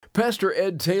Pastor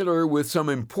Ed Taylor with some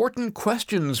important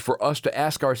questions for us to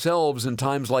ask ourselves in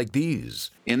times like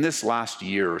these. In this last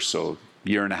year or so,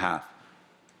 year and a half,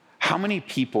 how many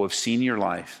people have seen your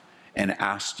life and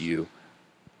asked you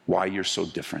why you're so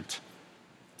different?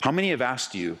 How many have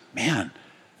asked you, man,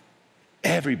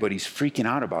 everybody's freaking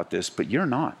out about this, but you're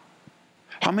not?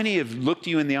 How many have looked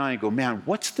you in the eye and go, man,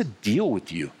 what's the deal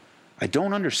with you? I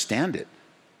don't understand it.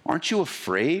 Aren't you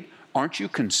afraid? Aren't you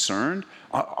concerned?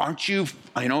 Aren't you,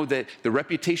 that the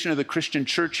reputation of the Christian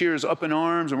church here is up in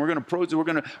arms and why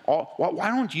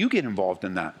don't you get involved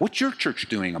in that? What's your church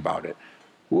doing about it?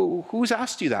 Who's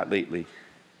asked you that lately?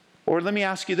 Or let me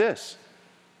ask you this.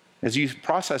 As you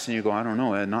process and you go, I don't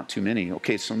know, not too many.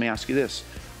 Okay, so let me ask you this.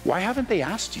 Why haven't they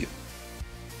asked you?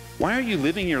 Why are you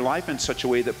living your life in such a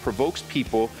way that provokes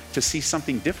people to see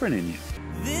something different in you?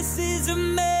 This is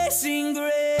amazing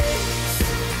grace.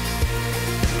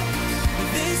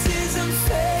 This is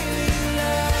unfailing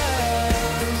love.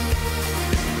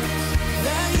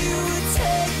 That you would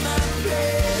take my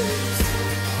place.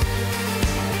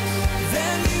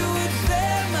 That you would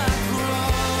bear my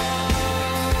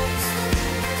cross.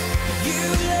 You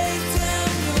laid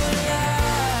down your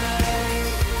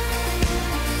life.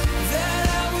 That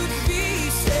I would be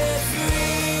set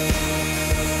free.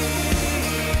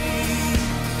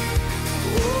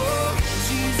 Oh,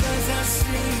 Jesus, I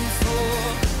sing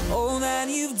for all that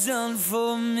you've done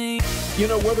for me.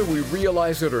 Whether we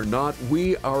realize it or not,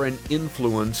 we are an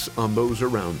influence on those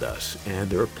around us. And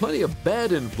there are plenty of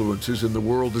bad influences in the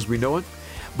world as we know it.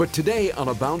 But today on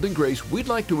Abounding Grace, we'd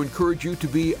like to encourage you to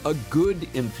be a good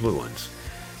influence.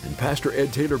 And Pastor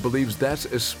Ed Taylor believes that's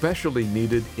especially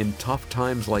needed in tough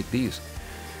times like these.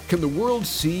 Can the world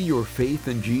see your faith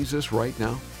in Jesus right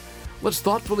now? Let's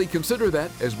thoughtfully consider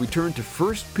that as we turn to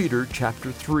 1 Peter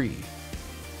chapter 3.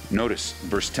 Notice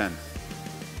verse 10.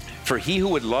 For he who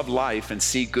would love life and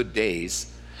see good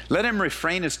days, let him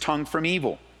refrain his tongue from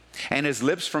evil and his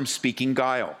lips from speaking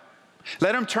guile.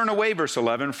 Let him turn away, verse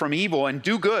 11, from evil and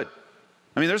do good.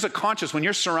 There's a conscious, when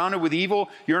you're surrounded with evil,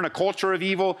 you're in a culture of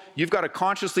evil, you've got to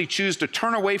consciously choose to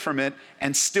turn away from it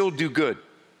and still do good.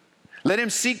 Let him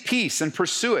seek peace and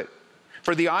pursue it.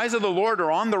 For the eyes of the Lord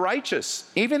are on the righteous,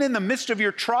 even in the midst of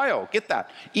your trial. Get that?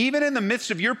 Even in the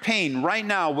midst of your pain right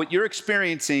now, what you're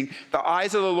experiencing, the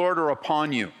eyes of the Lord are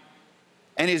upon you.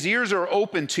 And his ears are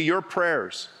open to your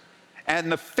prayers. And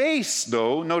the face,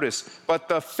 though, notice, but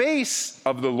the face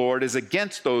of the Lord is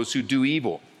against those who do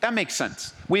evil. That makes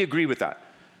sense. We agree with that.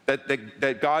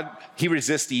 That God, he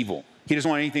resists evil. He doesn't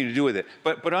want anything to do with it.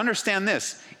 But understand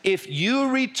this. If you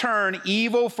return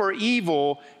evil for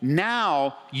evil,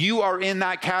 now you are in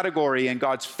that category and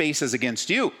God's face is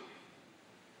against you.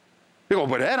 You go,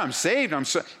 but Ed, I'm saved.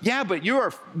 Yeah, but you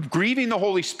are grieving the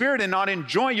Holy Spirit and not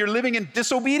enjoying. You're living in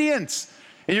disobedience.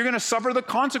 And you're going to suffer the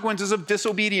consequences of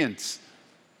disobedience.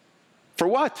 For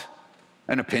what?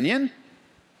 An opinion?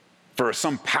 For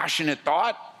some passionate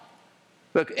thought?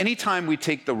 Look, anytime we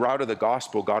take the route of the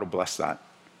gospel, God will bless that.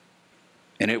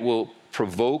 And it will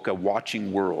provoke a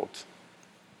watching world.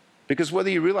 Because whether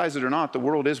you realize it or not, the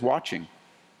world is watching.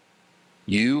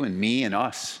 You and me and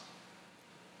us.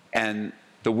 And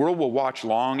the world will watch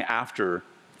long after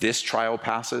this trial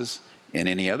passes and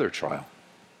any other trial,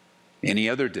 any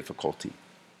other difficulty.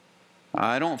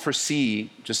 I don't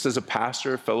foresee, just as a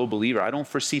pastor, a fellow believer, I don't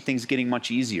foresee things getting much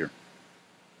easier.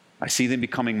 I see them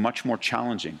becoming much more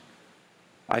challenging.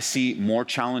 I see more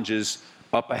challenges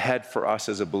up ahead for us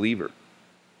as a believer,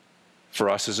 for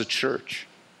us as a church,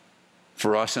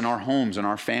 for us in our homes and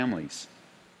our families.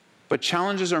 But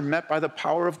challenges are met by the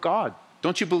power of God.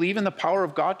 Don't you believe in the power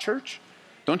of God, church?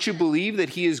 Don't you believe that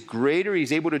he is greater?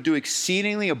 He's able to do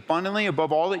exceedingly abundantly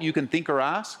above all that you can think or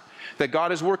ask? That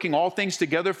God is working all things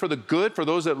together for the good, for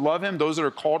those that love him, those that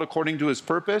are called according to his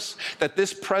purpose? That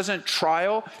this present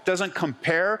trial doesn't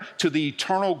compare to the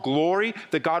eternal glory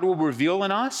that God will reveal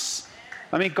in us?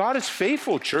 God is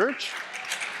faithful, church.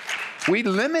 We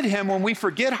limit him when we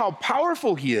forget how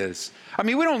powerful he is.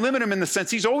 We don't limit him in the sense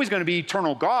he's always going to be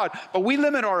eternal God, but we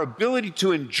limit our ability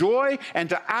to enjoy and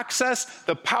to access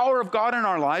the power of God in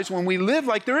our lives when we live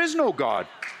like there is no God,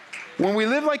 when we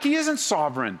live like he isn't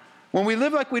sovereign, when we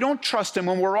live like we don't trust him,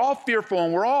 when we're all fearful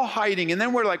and we're all hiding, and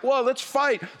then we're like, well, let's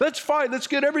fight, let's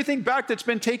get everything back that's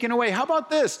been taken away. How about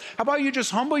this? How about you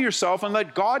just humble yourself and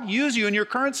let God use you in your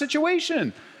current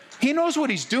situation? He knows what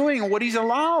he's doing and what he's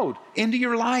allowed into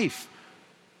your life.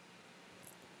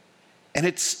 And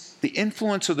it's the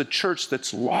influence of the church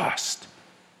that's lost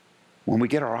when we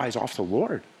get our eyes off the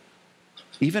Lord,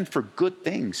 even for good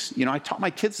things. I taught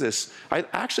my kids this. I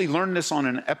actually learned this on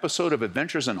an episode of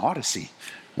Adventures in Odyssey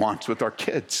once with our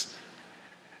kids.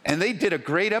 And they did a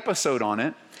great episode on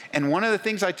it. And one of the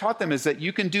things I taught them is that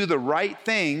you can do the right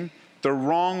thing the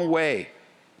wrong way.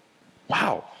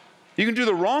 Wow. You can do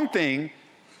the wrong thing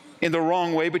in the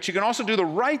wrong way, but you can also do the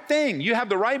right thing. You have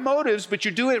the right motives, but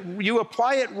you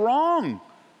apply it wrong.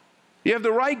 You have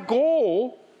the right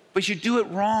goal, but you do it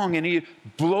wrong, and you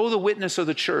blow the witness of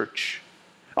the church.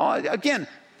 Again,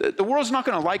 the world's not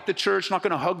going to like the church, not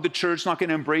going to hug the church, not going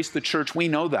to embrace the church. We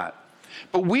know that.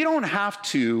 But we don't have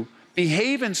to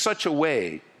behave in such a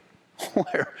way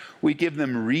where we give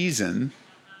them reason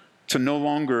to no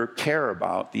longer care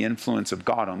about the influence of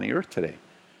God on the earth today.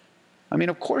 I mean,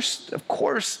 of course,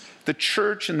 the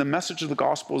church and the message of the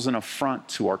gospel is an affront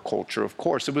to our culture. Of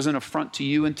course, it was an affront to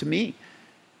you and to me,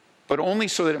 but only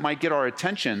so that it might get our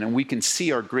attention and we can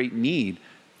see our great need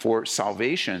for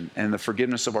salvation and the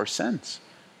forgiveness of our sins.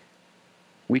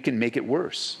 We can make it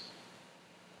worse.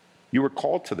 You were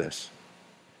called to this.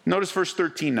 Notice verse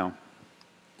 13 now.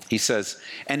 He says,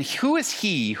 "And who is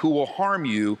he who will harm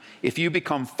you if you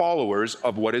become followers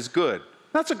of what is good?"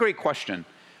 That's a great question.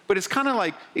 But it's kind of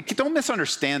like, don't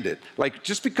misunderstand it. Like,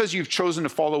 just because you've chosen to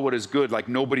follow what is good, like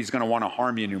nobody's going to want to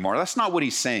harm you anymore. That's not what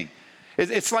he's saying.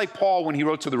 It's like Paul when he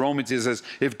wrote to the Romans, he says,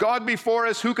 if God be for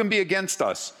us, who can be against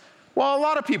us? Well, a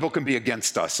lot of people can be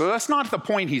against us. So that's not the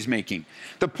point he's making.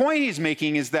 The point he's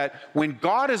making is that when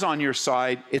God is on your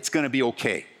side, it's going to be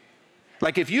okay.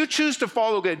 Like if you choose to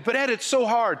follow good, but Ed, it's so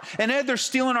hard. And Ed, they're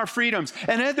stealing our freedoms.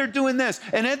 And Ed, they're doing this.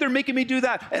 And Ed, they're making me do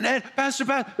that. And Ed, Pastor,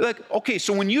 like, okay,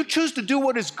 so when you choose to do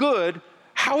what is good,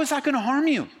 how is that going to harm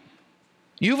you?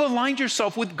 You've aligned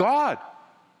yourself with God.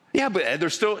 Yeah, but Ed,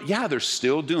 they're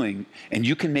still doing. And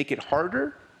you can make it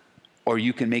harder or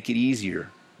you can make it easier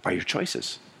by your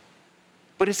choices.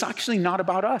 But it's actually not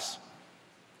about us.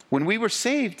 When we were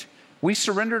saved, we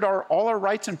surrendered all our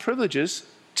rights and privileges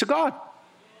to God.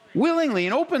 Willingly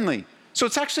and openly. So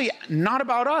it's actually not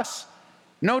about us.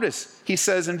 Notice, he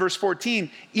says in verse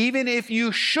 14, even if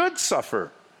you should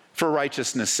suffer for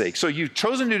righteousness' sake. So you've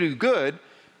chosen to do good.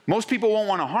 Most people won't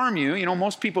want to harm you. You know,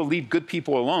 most people leave good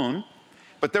people alone.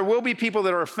 But there will be people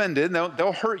that are offended.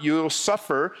 They'll hurt you. You'll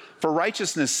suffer for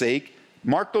righteousness' sake.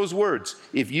 Mark those words.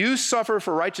 If you suffer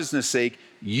for righteousness' sake,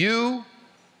 you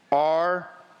are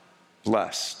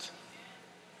blessed.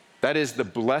 That is the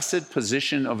blessed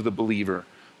position of the believer.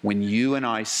 When you and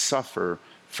I suffer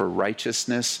for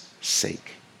righteousness'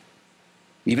 sake.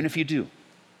 Even if you do,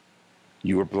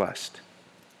 you are blessed.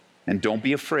 And don't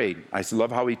be afraid. I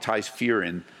love how he ties fear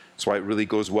in. That's why it really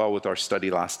goes well with our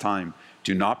study last time.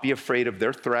 Do not be afraid of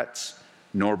their threats,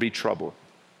 nor be troubled.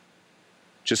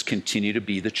 Just continue to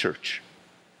be the church.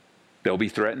 They'll be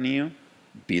threatening you,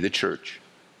 be the church.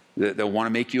 They'll want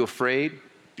to make you afraid,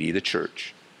 be the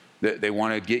church. They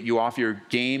want to get you off your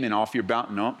game and off your bounce.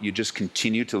 No, you just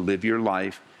continue to live your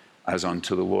life as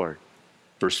unto the Lord.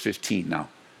 Verse 15 now.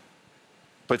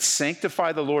 But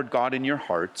sanctify the Lord God in your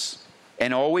hearts,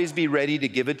 and always be ready to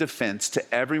give a defense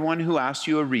to everyone who asks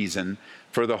you a reason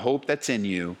for the hope that's in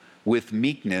you with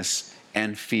meekness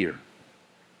and fear.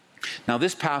 Now,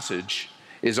 this passage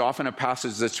is often a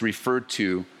passage that's referred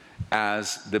to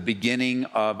as the beginning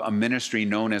of a ministry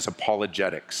known as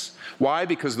apologetics. Why?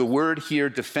 Because the word here,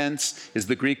 defense, is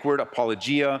the Greek word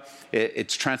apologia.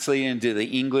 It's translated into the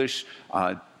English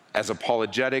as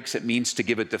apologetics. It means to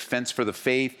give a defense for the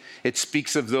faith. It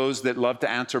speaks of those that love to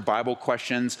answer Bible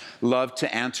questions, love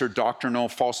to answer doctrinal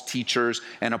false teachers,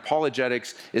 and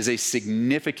apologetics is a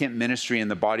significant ministry in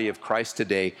the body of Christ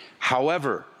today.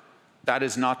 However, that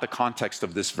is not the context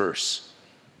of this verse.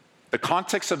 The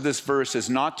context of this verse is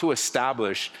not to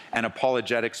establish an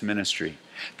apologetics ministry.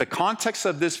 The context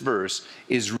of this verse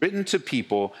is written to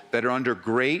people that are under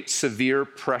great, severe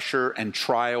pressure and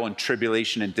trial and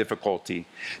tribulation and difficulty.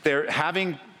 They're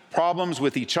having problems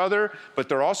with each other, but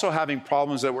they're also having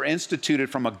problems that were instituted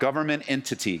from a government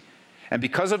entity. And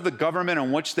because of the government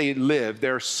in which they live,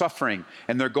 they're suffering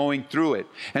and they're going through it.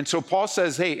 And so Paul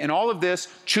says, hey, in all of this,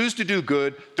 choose to do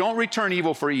good. Don't return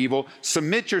evil for evil.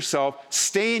 Submit yourself.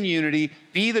 Stay in unity.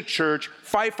 Be the church.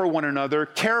 Fight for one another.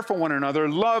 Care for one another.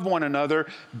 Love one another.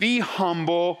 Be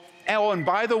humble. Oh, and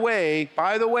by the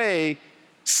way,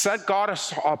 set God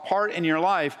apart in your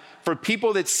life for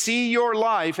people that see your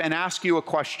life and ask you a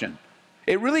question.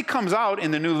 It really comes out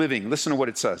in the New Living. Listen to what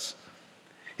it says.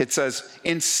 It says,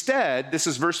 instead, this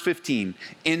is verse 15,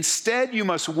 instead you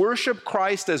must worship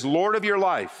Christ as Lord of your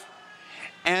life.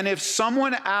 And if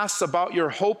someone asks about your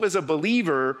hope as a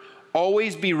believer,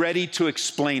 always be ready to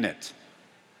explain it.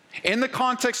 In the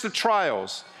context of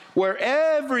trials, where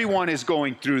everyone is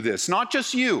going through this, not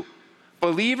just you,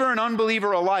 believer and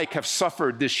unbeliever alike have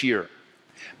suffered this year.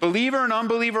 Believer and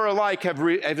unbeliever alike have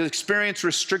experienced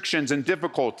restrictions and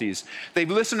difficulties. They've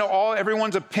listened to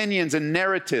everyone's opinions and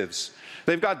narratives.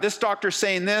 They've got this doctor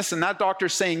saying this and that doctor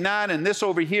saying that and this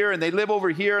over here, and they live over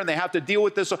here and they have to deal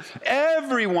with this.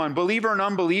 Everyone, believer and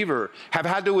unbeliever, have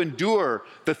had to endure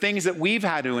the things that we've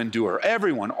had to endure.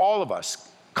 Everyone, all of us,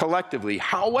 collectively.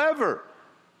 However,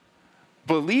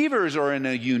 believers are in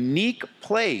a unique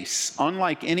place,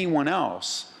 unlike anyone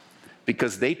else,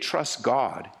 because they trust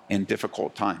God in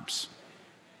difficult times.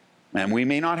 And we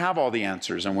may not have all the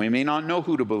answers, and we may not know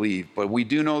who to believe, but we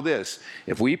do know this.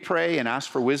 If we pray and ask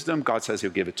for wisdom, God says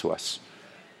he'll give it to us.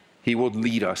 He will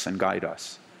lead us and guide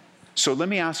us. So let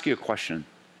me ask you a question,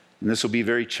 and this will be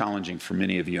very challenging for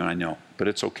many of you, I know, but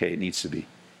it's okay, it needs to be.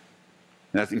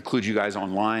 And that includes you guys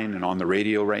online and on the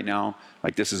radio right now.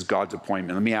 Like, this is God's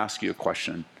appointment. Let me ask you a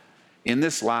question. In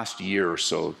this last year or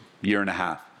so, year and a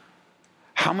half,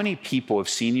 how many people have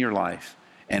seen your life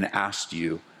and asked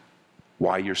you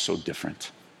why you're so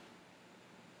different?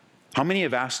 How many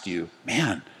have asked you,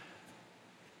 man,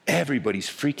 everybody's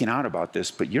freaking out about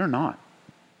this, but you're not?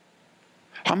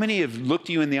 How many have looked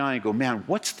you in the eye and go, man,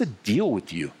 what's the deal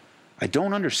with you? I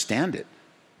don't understand it.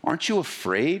 Aren't you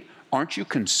afraid? Aren't you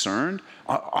concerned?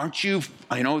 Aren't you,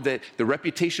 I know that the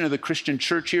reputation of the Christian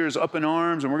church here is up in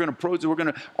arms, and why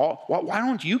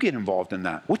don't you get involved in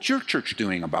that? What's your church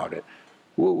doing about it?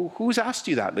 Who's asked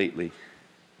you that lately?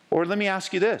 Or let me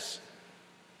ask you this.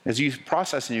 As you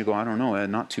process and you go, I don't know,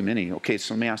 not too many. Okay,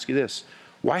 so let me ask you this.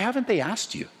 Why haven't they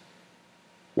asked you?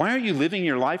 Why aren't you living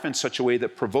your life in such a way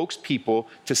that provokes people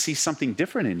to see something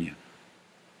different in you?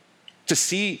 To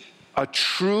see a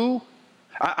true...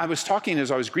 I was talking as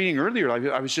I was greeting earlier,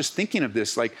 I was just thinking of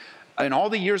this, like, in all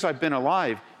the years I've been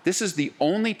alive, this is the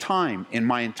only time in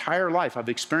my entire life I've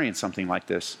experienced something like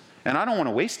this. And I don't want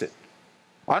to waste it.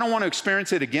 I don't want to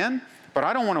experience it again, but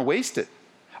I don't want to waste it.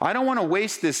 I don't want to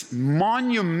waste this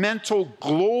monumental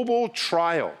global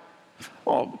trial.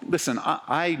 Well, listen,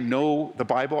 I know the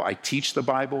Bible. I teach the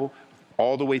Bible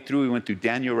all the way through. We went through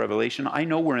Daniel, Revelation. I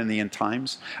know we're in the end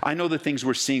times. I know the things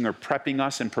we're seeing are prepping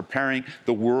us and preparing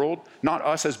the world, not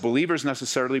us as believers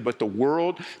necessarily, but the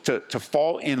world to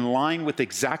fall in line with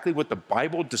exactly what the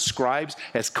Bible describes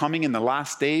as coming in the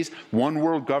last days. One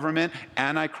world government,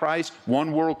 Antichrist,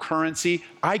 one world currency.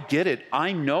 I get it.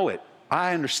 I know it.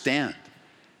 I understand.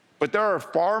 But there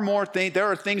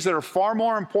are things that are far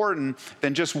more important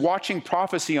than just watching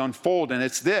prophecy unfold, and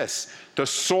it's this: the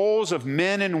souls of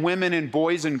men and women and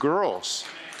boys and girls.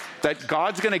 That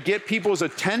God's going to get people's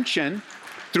attention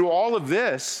through all of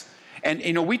this. And,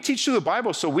 we teach through the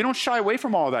Bible, so we don't shy away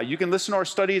from all that. You can listen to our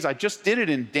studies. I just did it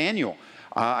in Daniel.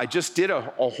 I just did a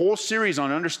whole series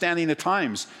on understanding the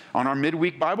times on our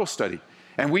midweek Bible study.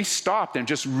 And we stopped and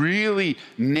just really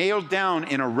nailed down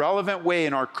in a relevant way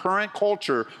in our current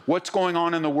culture what's going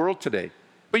on in the world today.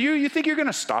 But you think you're going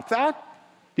to stop that?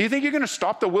 Do you think you're going to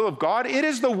stop the will of God? It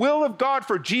is the will of God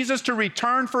for Jesus to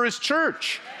return for his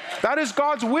church. That is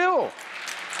God's will.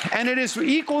 And it is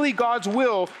equally God's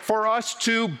will for us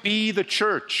to be the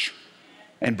church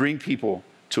and bring people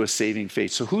to a saving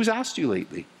faith. So who's asked you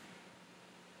lately?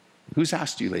 Who's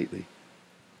asked you lately?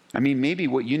 I mean, maybe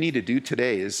what you need to do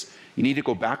today is you need to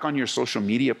go back on your social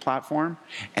media platform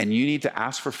and you need to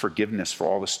ask for forgiveness for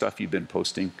all the stuff you've been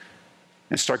posting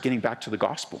and start getting back to the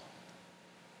gospel,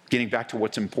 getting back to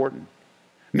what's important.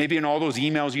 Maybe in all those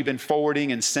emails you've been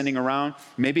forwarding and sending around,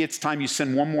 maybe it's time you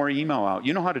send one more email out.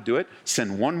 You know how to do it.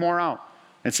 Send one more out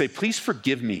and say, please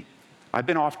forgive me. I've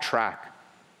been off track.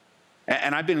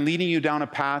 And I've been leading you down a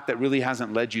path that really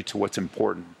hasn't led you to what's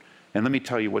important. And let me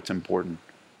tell you what's important.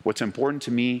 What's important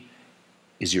to me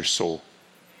is your soul.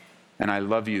 And I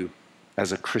love you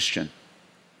as a Christian.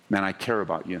 Man, I care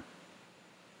about you.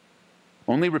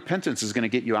 Only repentance is going to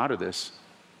get you out of this.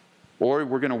 Or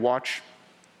we're going to watch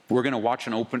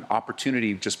an open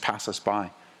opportunity just pass us by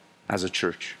as a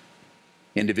church,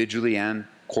 individually and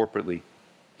corporately.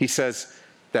 He says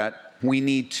that we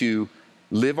need to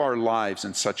live our lives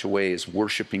in such a way as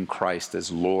worshiping Christ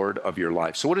as Lord of your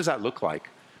life. So what does that look like?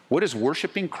 What is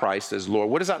worshiping Christ as Lord?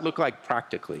 What does that look like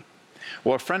practically?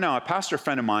 Well, a pastor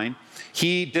friend of mine,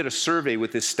 he did a survey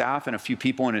with his staff and a few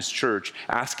people in his church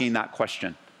asking that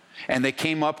question. And they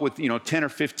came up with 10 or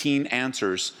 15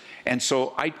 answers. And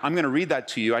so I'm going to read that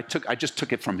to you. I just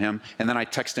took it from him. And then I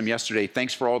texted him yesterday,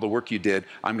 thanks for all the work you did.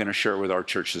 I'm going to share it with our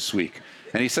church this week.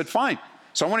 And he said, fine.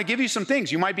 So I want to give you some things.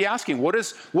 You might be asking, what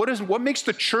makes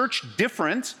the church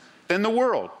different than the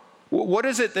world? What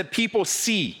is it that people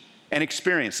see and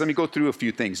experience? Let me go through a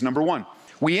few things. Number one,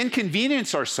 we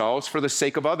inconvenience ourselves for the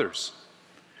sake of others.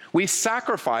 We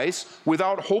sacrifice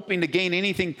without hoping to gain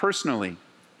anything personally.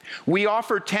 We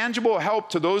offer tangible help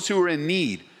to those who are in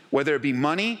need, whether it be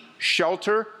money,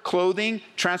 shelter, clothing,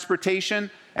 transportation,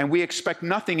 and we expect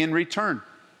nothing in return.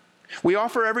 We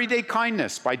offer everyday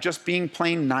kindness by just being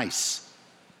plain nice.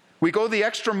 We go the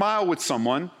extra mile with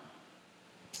someone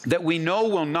that we know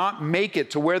will not make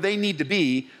it to where they need to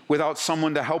be without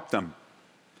someone to help them.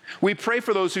 We pray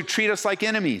for those who treat us like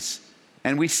enemies,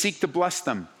 and we seek to bless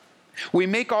them. We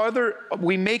make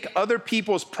other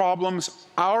people's problems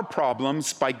our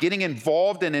problems by getting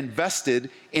involved and invested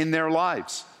in their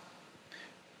lives.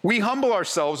 We humble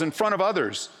ourselves in front of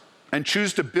others and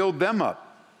choose to build them up.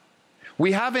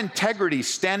 We have integrity,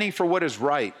 standing for what is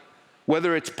right,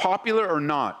 whether it's popular or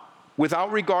not,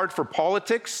 without regard for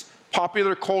politics,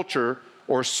 popular culture,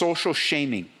 or social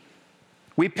shaming.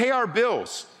 We pay our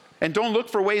bills and don't look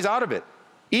for ways out of it,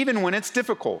 even when it's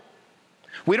difficult.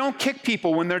 We don't kick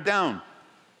people when they're down.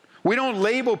 We don't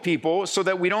label people so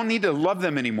that we don't need to love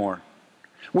them anymore.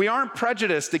 We aren't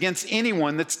prejudiced against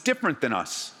anyone that's different than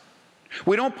us.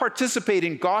 We don't participate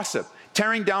in gossip,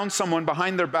 tearing down someone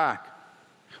behind their back.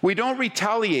 We don't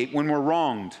retaliate when we're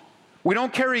wronged. We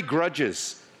don't carry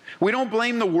grudges. We don't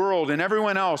blame the world and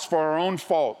everyone else for our own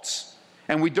faults.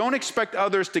 And we don't expect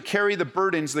others to carry the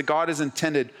burdens that God has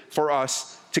intended for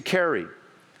us to carry.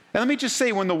 And let me just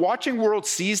say, when the watching world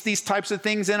sees these types of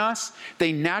things in us,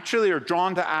 they naturally are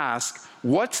drawn to ask,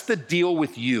 what's the deal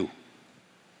with you?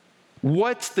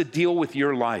 What's the deal with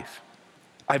your life?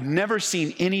 I've never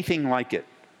seen anything like it.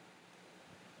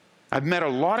 I've met a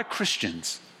lot of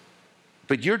Christians,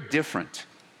 but you're different.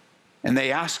 And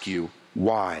they ask you,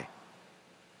 why?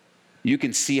 You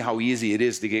can see how easy it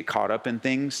is to get caught up in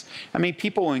things. I mean,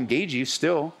 people will engage you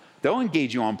still. They'll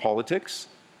engage you on politics.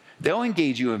 They'll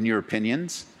engage you in your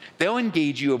opinions. They'll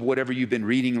engage you of whatever you've been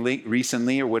reading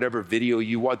recently or whatever video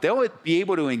you watch. They'll be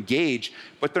able to engage,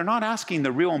 but they're not asking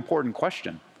the real important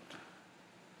question.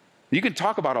 You can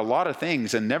talk about a lot of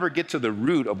things and never get to the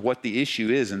root of what the issue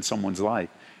is in someone's life,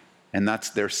 and that's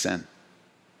their sin.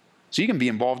 So you can be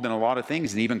involved in a lot of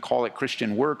things and even call it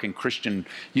Christian work and Christian,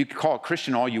 you can call it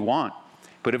Christian all you want,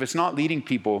 but if it's not leading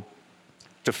people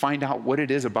to find out what it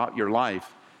is about your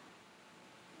life,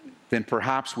 then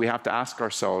perhaps we have to ask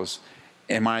ourselves,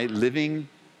 am I living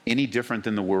any different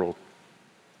than the world?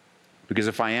 Because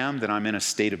if I am, then I'm in a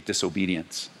state of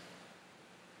disobedience.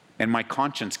 And my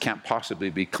conscience can't possibly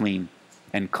be clean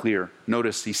and clear.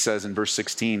 Notice he says in verse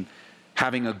 16,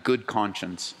 having a good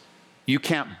conscience. You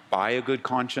can't buy a good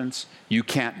conscience. You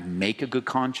can't make a good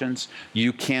conscience.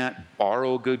 You can't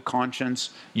borrow a good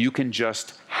conscience. You can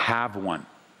just have one.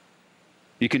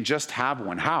 You can just have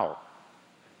one. How?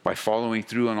 By following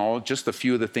through on just a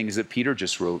few of the things that Peter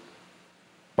just wrote.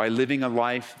 By living a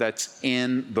life that's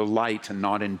in the light and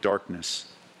not in darkness.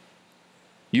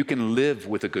 You can live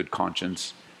with a good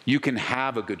conscience. You can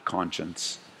have a good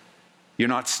conscience. You're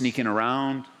not sneaking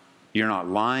around. You're not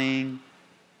lying.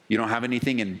 You don't have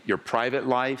anything in your private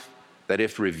life that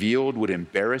if revealed would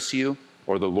embarrass you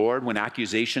or the Lord. When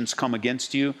accusations come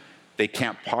against you, they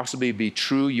can't possibly be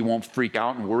true. You won't freak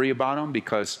out and worry about them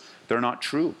because they're not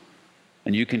true.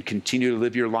 And you can continue to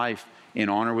live your life in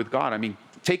honor with God. I mean,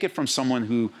 take it from someone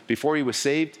who, before he was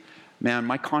saved, man,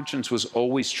 my conscience was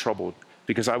always troubled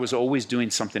because I was always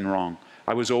doing something wrong.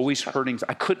 I was always hurting.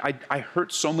 I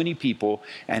hurt so many people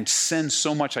and sinned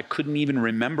so much I couldn't even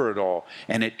remember it all.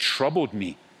 And it troubled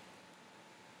me.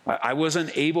 I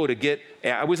wasn't able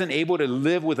to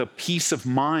live with a peace of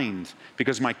mind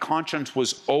because my conscience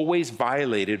was always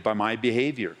violated by my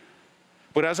behavior.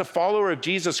 But as a follower of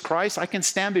Jesus Christ, I can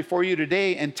stand before you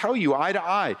today and tell you eye to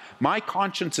eye, my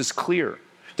conscience is clear.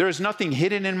 There is nothing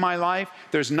hidden in my life.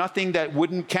 There's nothing that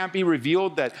can't be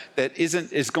revealed that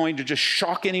is going to just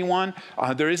shock anyone.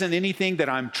 There isn't anything that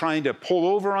I'm trying to pull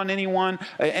over on anyone.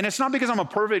 And it's not because I'm a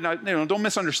perfect, don't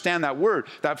misunderstand that word,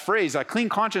 that phrase. A clean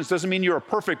conscience doesn't mean you're a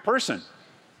perfect person.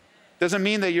 Doesn't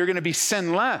mean that you're going to be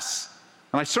sinless.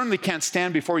 And I certainly can't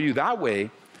stand before you that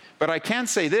way. But I can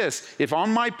say this, if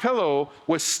on my pillow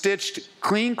was stitched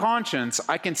clean conscience,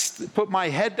 I can put my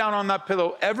head down on that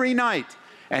pillow every night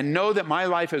and know that my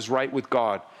life is right with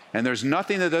God. And there's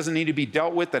nothing that doesn't need to be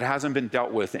dealt with that hasn't been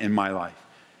dealt with in my life.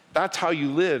 That's how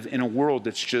you live in a world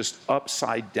that's just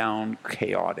upside down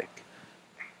chaotic.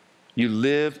 You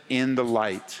live in the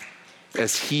light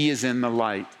as he is in the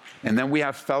light. And then we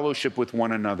have fellowship with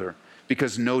one another.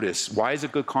 Because notice, why is a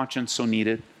good conscience so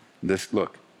needed?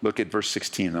 Look at verse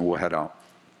 16 and then we'll head out.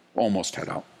 Almost head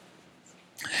out.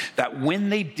 That when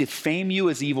they defame you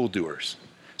as evildoers,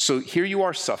 so here you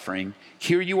are suffering,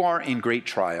 here you are in great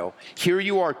trial, here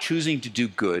you are choosing to do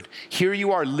good, here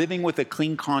you are living with a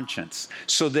clean conscience,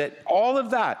 so that all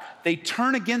of that, they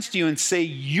turn against you and say,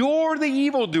 you're the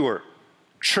evildoer.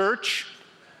 Church.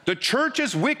 The church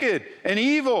is wicked and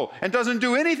evil and doesn't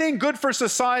do anything good for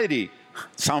society.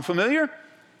 Sound familiar?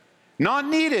 Not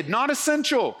needed, not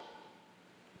essential.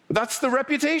 That's the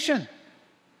reputation.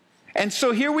 And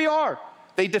so here we are.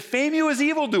 They defame you as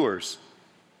evildoers.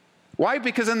 Why?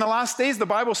 Because in the last days, the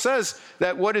Bible says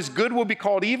that what is good will be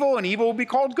called evil and evil will be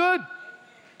called good.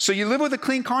 So you live with a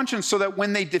clean conscience so that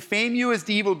when they defame you as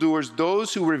the evildoers,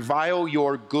 those who revile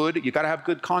your good, you got to have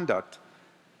good conduct.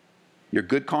 Your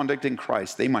good conduct in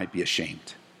Christ, they might be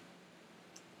ashamed.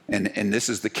 And this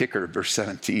is the kicker, verse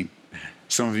 17.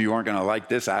 Some of you aren't going to like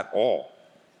this at all.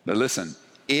 But listen,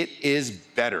 it is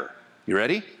better. You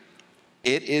ready?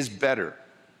 It is better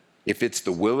if it's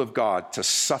the will of God to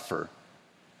suffer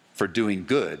for doing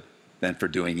good than for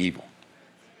doing evil.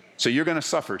 So you're going to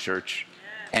suffer, church.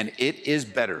 And it is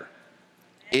better.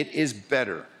 It is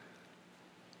better.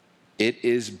 It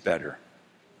is better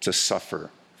to suffer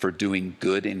for doing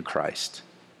good in Christ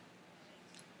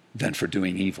than for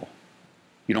doing evil.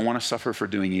 You don't want to suffer for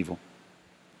doing evil.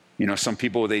 You know, some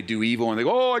people, they do evil and they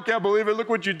go, oh, I can't believe it. Look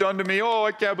what you've done to me. Oh,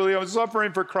 I can't believe I'm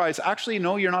suffering for Christ. Actually,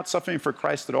 no, you're not suffering for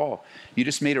Christ at all. You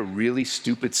just made a really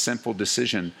stupid, sinful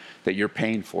decision that you're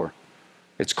paying for.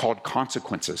 It's called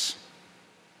consequences.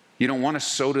 You don't want to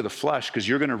sow to the flesh because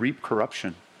you're going to reap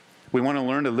corruption. We want to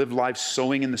learn to live lives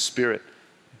sowing in the Spirit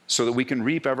so that we can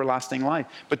reap everlasting life.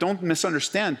 But don't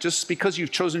misunderstand, just because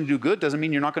you've chosen to do good doesn't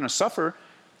mean you're not going to suffer.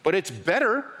 But it's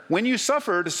better when you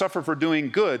suffer to suffer for doing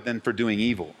good than for doing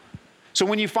evil. So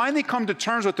when you finally come to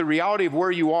terms with the reality of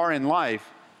where you are in life,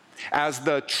 as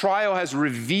the trial has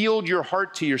revealed your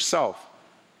heart to yourself,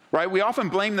 right? We often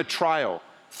blame the trial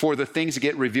for the things that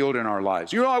get revealed in our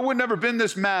lives. You know, I would never been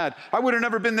this mad. I would have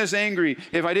never been this angry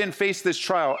if I didn't face this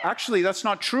trial. Actually, that's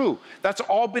not true. That's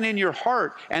all been in your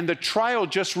heart, and the trial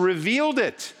just revealed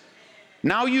it.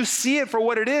 Now you see it for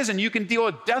what it is, and you can deal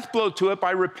a death blow to it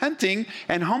by repenting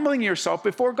and humbling yourself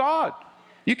before God.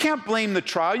 You can't blame the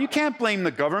trial. You can't blame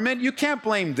the government. You can't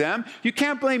blame them. You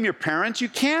can't blame your parents. You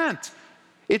can't.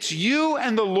 It's you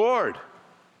and the Lord,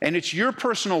 and it's your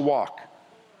personal walk.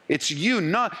 It's you.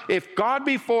 Not, if God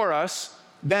be for us,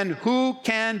 then who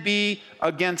can be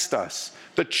against us?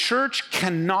 The church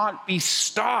cannot be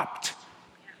stopped.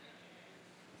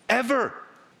 Ever.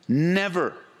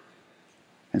 Never.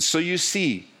 And so you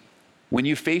see, when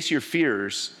you face your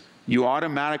fears, you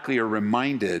automatically are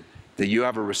reminded that you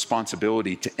have a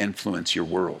responsibility to influence your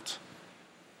world.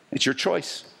 It's your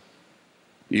choice.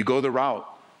 You go the route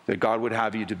that God would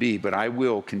have you to be, but I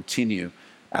will continue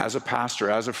as a pastor,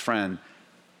 as a friend,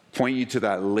 point you to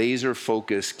that laser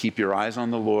focus. Keep your eyes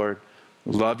on the Lord.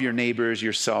 Love your neighbor as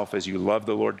yourself as you love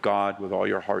the Lord God with all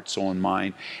your heart, soul, and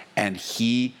mind. And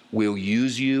He will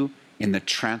use you in the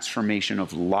transformation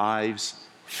of lives,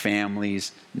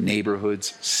 families,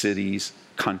 neighborhoods, cities,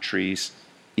 countries,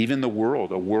 even the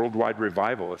world, a worldwide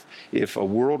revival. If a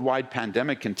worldwide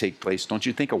pandemic can take place, don't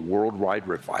you think a worldwide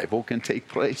revival can take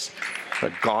place?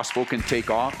 The gospel can take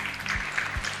off.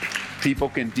 People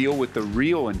can deal with the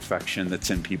real infection that's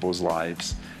in people's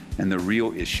lives and the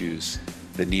real issues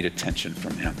that need attention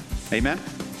from Him. Amen?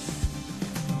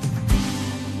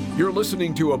 You're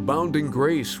listening to Abounding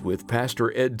Grace with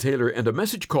Pastor Ed Taylor and a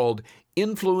message called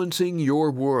Influencing Your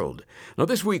World. Now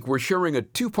this week we're sharing a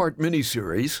two-part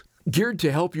mini-series geared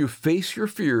to help you face your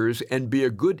fears and be a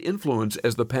good influence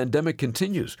as the pandemic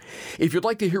continues. If you'd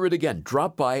like to hear it again,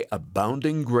 drop by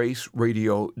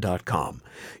aboundinggraceradio.com.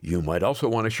 You might also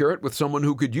want to share it with someone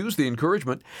who could use the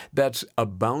encouragement. That's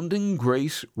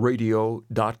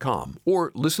aboundinggraceradio.com,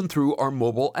 or listen through our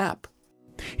mobile app.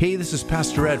 Hey, this is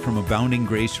Pastor Ed from Abounding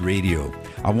Grace Radio.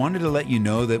 I wanted to let you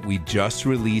know that we just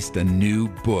released a new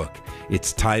book.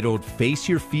 It's titled Face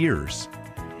Your Fears.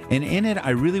 And in it,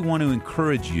 I really want to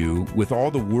encourage you with all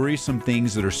the worrisome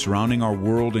things that are surrounding our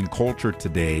world and culture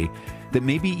today, that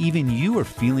maybe even you are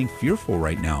feeling fearful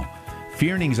right now.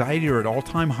 Fear and anxiety are at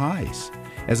all-time highs.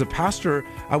 As a pastor,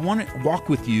 I want to walk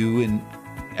with you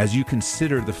as you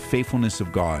consider the faithfulness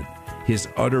of God, His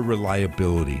utter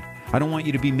reliability. I don't want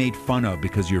you to be made fun of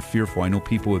because you're fearful. I know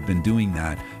people have been doing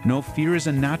that. No, fear is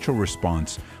a natural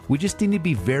response. We just need to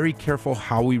be very careful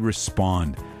how we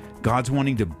respond. God's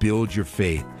wanting to build your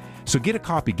faith. So get a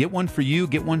copy. Get one for you.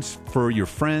 Get one for your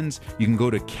friends. You can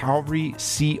go to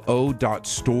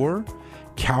calvaryco.store,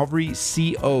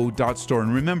 calvaryco.store.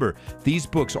 And remember, these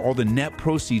books, all the net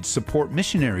proceeds support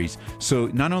missionaries. So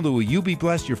not only will you be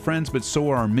blessed, your friends, but so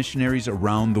are our missionaries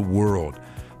around the world.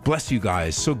 Bless you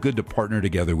guys. So good to partner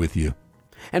together with you.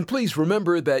 And please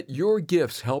remember that your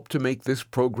gifts help to make this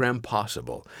program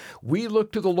possible. We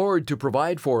look to the Lord to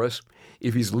provide for us.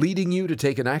 If He's leading you to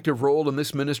take an active role in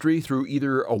this ministry through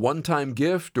either a one-time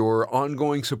gift or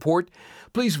ongoing support,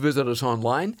 please visit us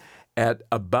online at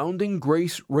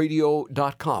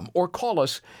aboundinggraceradio.com or call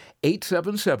us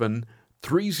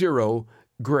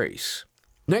 877-30-GRACE.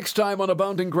 Next time on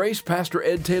Abounding Grace, Pastor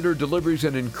Ed Taylor delivers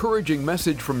an encouraging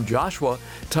message from Joshua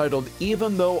titled,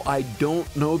 Even Though I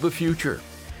Don't Know the Future.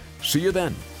 See you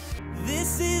then.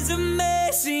 This is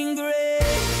amazing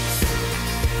grace.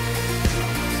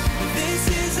 This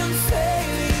is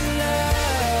unfailing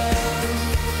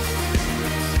love.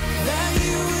 That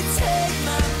you would take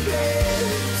my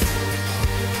place.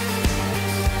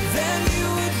 That you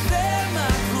would bear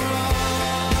my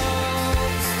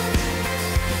cross.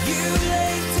 You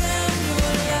laid down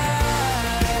your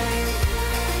life.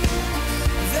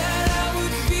 That I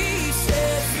would be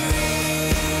set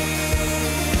free.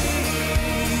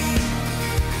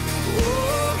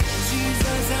 Oh,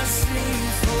 Jesus, I sing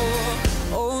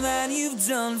for all that you've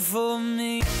done for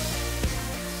me.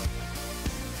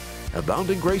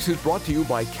 Abounding Grace is brought to you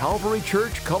by Calvary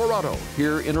Church, Colorado,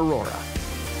 here in Aurora.